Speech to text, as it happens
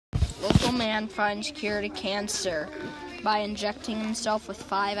Local man finds cure to cancer by injecting himself with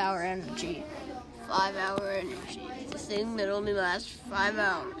 5-hour energy. 5-hour energy. It's a thing that only lasts 5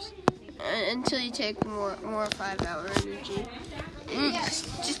 hours. Until you take more 5-hour energy.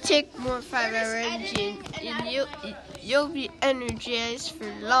 Just take more 5-hour energy and you'll be energized for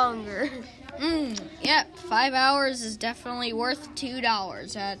longer. Yep, 5 hours is definitely worth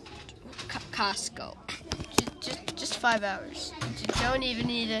 $2 at Costco. Just 5 hours. You don't even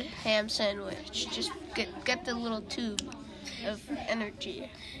need a ham sandwich. Just get the little tube of energy.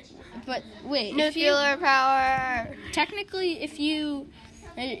 But wait, nuclear power. Technically, if you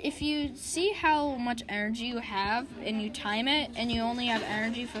see how much energy you have and you time it and you only have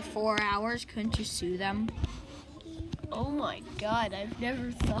energy for 4 hours, couldn't you sue them? Oh my God, I've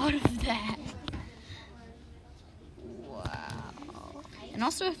never thought of that. Wow. And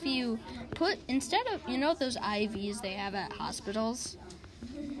also if you put, instead of, those IVs they have at hospitals,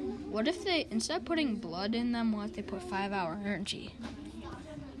 what if they, instead of putting blood in them, what if they put 5-hour energy?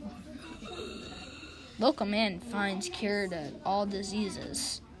 Local man finds cure to all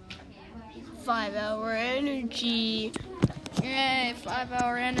diseases. 5-hour energy. Yay,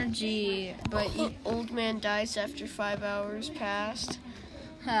 5-hour energy. But old man dies after 5 hours passed.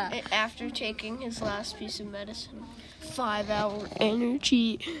 After taking his last piece of medicine. 5-hour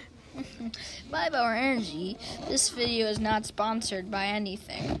energy. 5-hour energy. This video is not sponsored by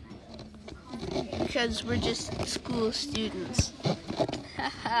anything. Because we're just school students.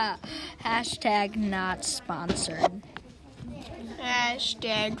 Hashtag not sponsored.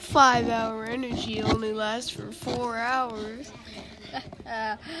 Hashtag 5-hour energy only lasts for 4 hours.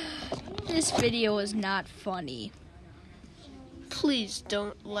 This video is not funny. Please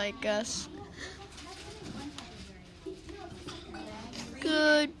don't like us.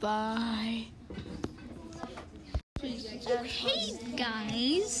 Goodbye. Hey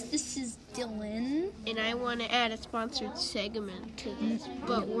guys, this is Dylan. And I want to add a sponsored segment to this,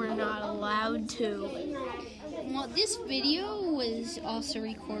 but we're not allowed to. Well, this video was also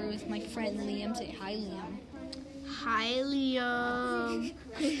recorded with my friend Liam. Say hi, Liam. Hi, Liam.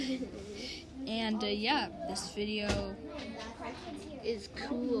 And yeah, this video is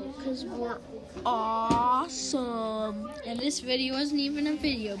cool because we're awesome. And this video isn't even a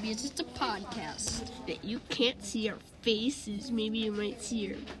video because it's a podcast. That you can't see our faces. Maybe you might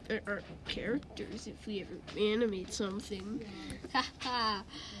see our characters if we ever animate something.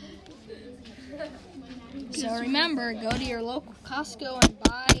 So remember, go to your local Costco and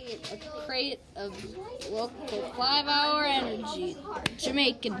buy a crate of local 5-hour energy,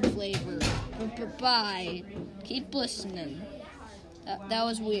 Jamaican flavor. Bye. Keep listening. That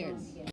was weird.